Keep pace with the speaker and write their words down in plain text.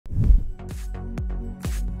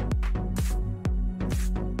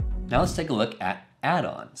Now let's take a look at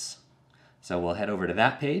add-ons. So we'll head over to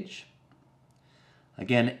that page.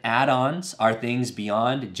 Again, add-ons are things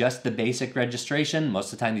beyond just the basic registration.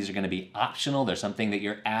 Most of the time these are going to be optional. They're something that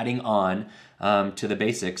you're adding on to the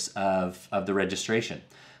basics of the registration.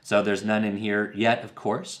 So there's none in here yet, of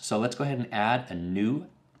course. So let's go ahead and add a new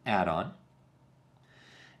add-on.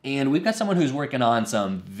 And we've got someone who's working on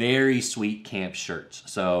some very sweet camp shirts.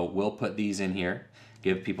 So we'll put these in here,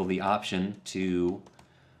 give people the option to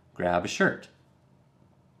grab a shirt.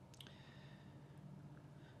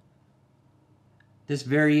 This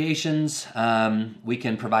variations, we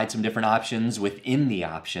can provide some different options within the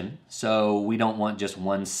option. So we don't want just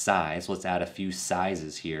one size. Let's add a few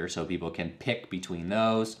sizes here so people can pick between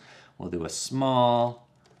those. We'll do a small,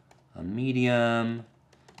 a medium,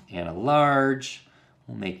 and a large.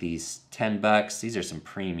 We'll make these $10. These are some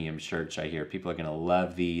premium shirts right here. People are gonna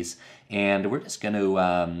love these. And we're just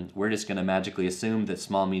gonna magically assume that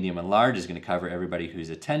small, medium, and large is gonna cover everybody who's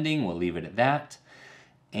attending. We'll leave it at that.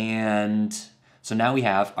 And so now we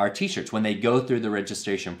have our t-shirts. When they go through the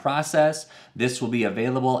registration process, this will be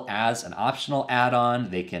available as an optional add-on.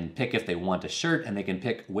 They can pick if they want a shirt, and they can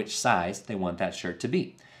pick which size they want that shirt to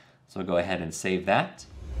be. So we'll go ahead and save that.